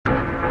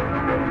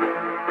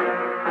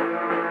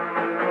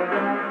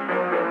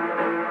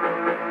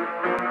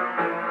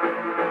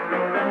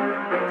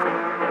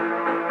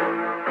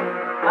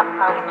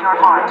I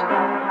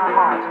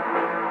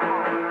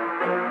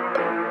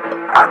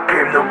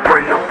came to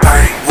bring the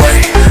pain.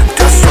 Wait,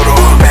 dust sort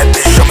of bad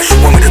bitch. Show me she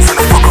want me to turn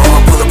the fuck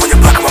on. Pull up on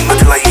your block, I'm about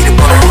to like eat it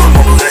butter.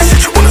 Mumble that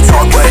shit you wanna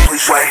talk. Wait,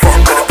 please wait.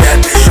 Fuck got a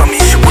bad bitch. Show me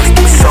she wanna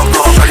give me some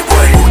love. Shawty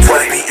wait,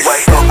 beat is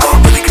stuck up.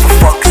 Really give a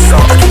fuck, it's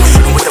up. I keep on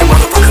shooting with that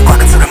motherfucker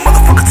Glock until that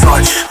motherfucker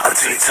touch.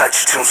 Until you touch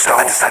your tombstone.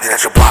 I decided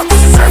that your block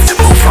was deserved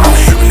to move on.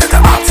 Shooting at the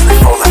ops till they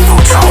fall like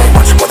futon.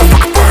 Watch a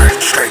motherfucker burn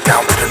straight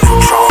down to the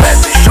neutron. Bad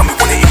bitch, show me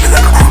when they eat me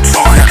like a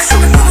crouton.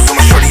 Yakisoba noodles on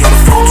my shorty on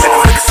the fruit. And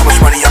I get so much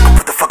money, I can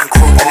put the fucking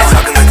crew on. And they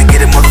talking like they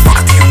get it,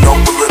 motherfucker. Do you know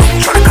a little?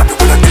 Try to copy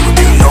what I do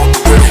you know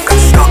the riddle? Got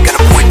you stuck at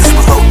a point that's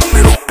below the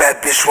middle. Bad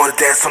bitch wanna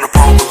dance on the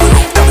pole a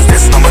little. Diamonds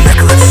dancing on my neck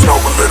and let you snow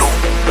a little.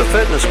 The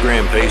Fitness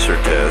Gram Pacer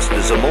test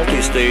is a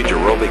multi-stage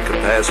aerobic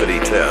capacity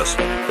test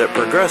that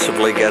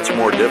progressively gets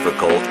more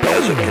difficult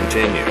as it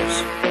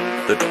continues.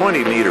 The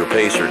 20-meter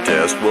pacer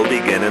test will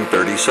begin in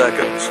 30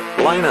 seconds.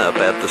 Line up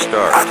at the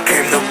start. I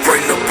came to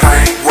bring the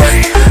pain.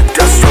 Wait,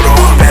 dust sort of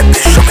bad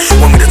bitch. Show me she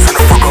want me to turn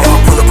the fuck on.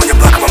 Pull up on your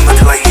block, I'm about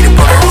to like